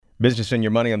Business and Your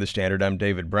Money on the Standard. I'm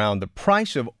David Brown. The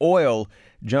price of oil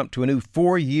jumped to a new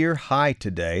 4-year high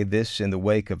today, this in the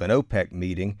wake of an OPEC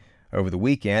meeting over the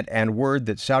weekend and word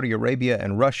that Saudi Arabia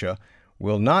and Russia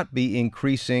will not be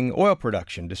increasing oil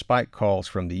production despite calls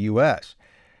from the U.S.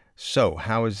 So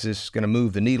how is this going to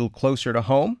move the needle closer to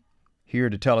home?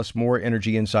 Here to tell us more,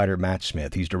 energy insider Matt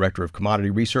Smith. He's Director of Commodity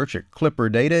Research at Clipper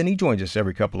Data, and he joins us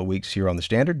every couple of weeks here on the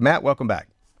Standard. Matt, welcome back.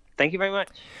 Thank you very much.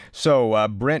 So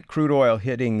Brent crude oil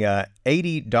hitting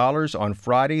 $80 on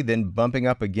Friday, then bumping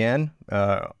up again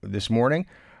this morning.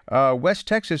 West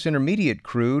Texas Intermediate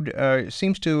crude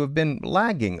seems to have been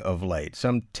lagging of late,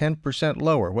 some 10%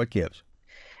 lower. What gives?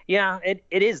 Yeah, it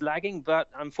is lagging, but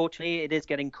unfortunately it is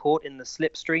getting caught in the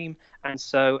slipstream. And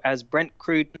so as Brent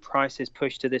crude prices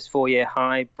push to this 4-year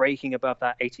high, breaking above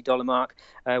that $80 mark,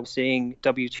 we're seeing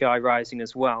WTI rising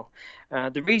as well.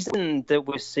 The reason that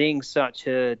we're seeing such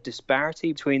a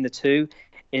disparity between the two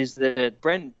is that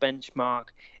Brent benchmark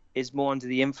is more under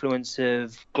the influence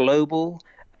of global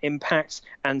impacts.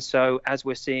 And so as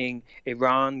we're seeing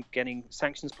Iran getting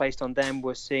sanctions placed on them,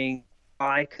 we're seeing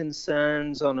high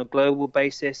concerns on a global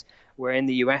basis. We're in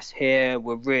the US here.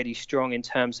 We're really strong in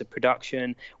terms of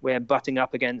production. We're butting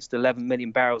up against 11 million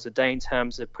barrels a day in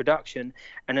terms of production.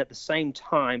 And at the same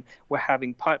time, we're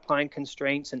having pipeline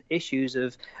constraints and issues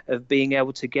of being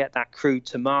able to get that crude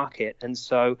to market. And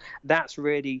so that's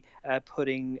really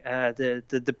putting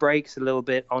the brakes a little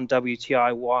bit on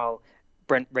WTI while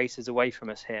Brent races away from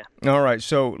us here. All right,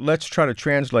 so let's try to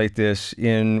translate this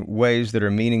in ways that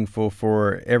are meaningful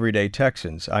for everyday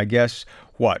Texans. I guess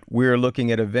we're looking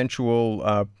at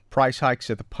eventual price hikes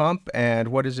at the pump, and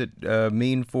what does it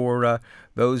mean for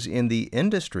those in the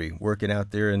industry working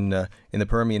out there in the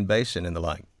Permian Basin and the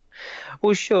like?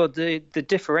 Well, sure. The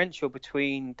differential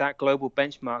between that global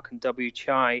benchmark and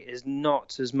WTI is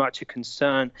not as much a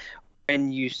concern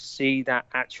when you see that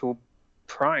actual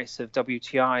price of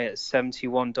WTI at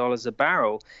 $71 a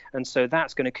barrel. And so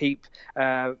that's going to keep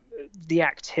the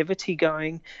activity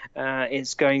going.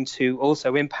 It's going to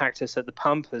also impact us at the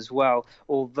pump as well,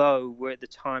 although we're at the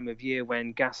time of year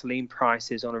when gasoline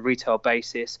prices on a retail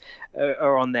basis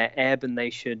are on their ebb and they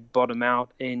should bottom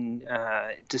out in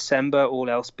December, all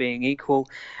else being equal.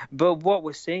 But what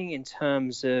we're seeing in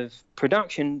terms of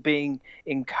production being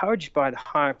encouraged by the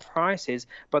higher prices,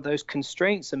 but those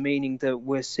constraints are meaning that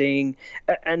we're seeing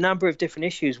a number of different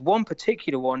issues. One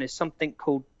particular one is something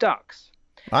called DUCs.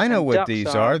 I know what these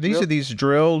are. These are these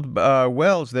drilled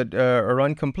wells that are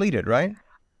uncompleted, right?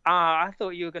 I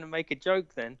thought you were going to make a joke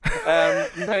then.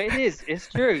 No, it is. It's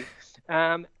true.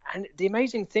 And the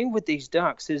amazing thing with these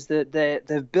DUCs is that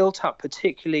they've built up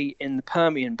particularly in the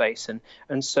Permian Basin.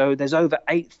 And so there's over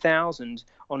 8,000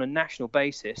 on a national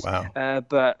basis. Wow.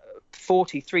 But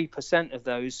 43% of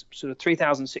those, sort of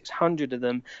 3,600 of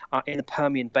them, are in the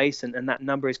Permian Basin, and that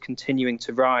number is continuing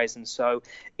to rise. And so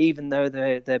even though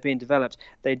they're being developed,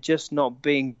 they're just not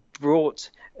being brought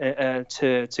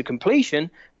to completion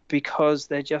because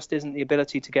there just isn't the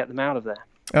ability to get them out of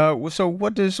there. So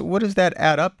what does that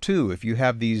add up to if you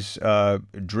have these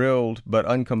drilled but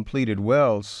uncompleted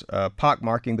wells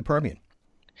pockmarking the Permian?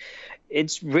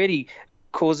 It's really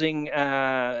causing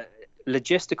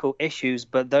logistical issues,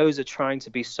 but those are trying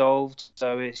to be solved.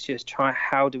 So it's just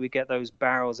how do we get those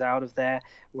barrels out of there,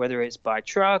 whether it's by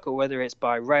truck or whether it's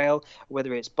by rail,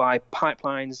 whether it's by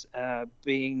pipelines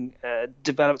being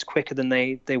developed quicker than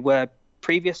they were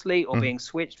previously, or being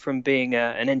switched from being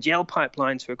an NGL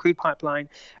pipeline to a crude pipeline.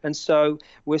 And so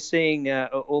we're seeing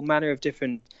all manner of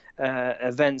different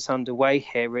events underway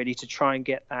here, really, to try and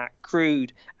get that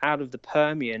crude out of the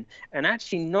Permian and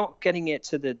actually not getting it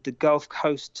to the Gulf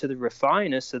Coast to the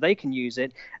refiners so they can use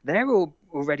it. They're all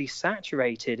already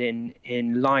saturated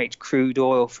in light crude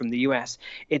oil from the US.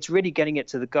 It's really getting it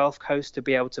to the Gulf Coast to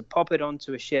be able to pop it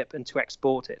onto a ship and to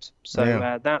export it.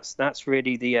 So that's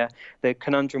really the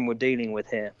conundrum we're dealing with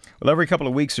here. Well, every couple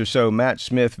of weeks or so, Matt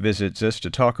Smith visits us to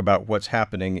talk about what's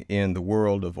happening in the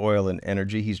world of oil and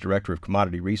energy. He's Director of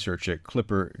Commodity Research at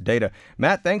Clipper Data.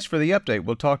 Matt, thanks for the update.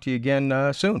 We'll talk to you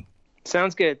again soon.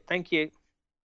 Sounds good. Thank you.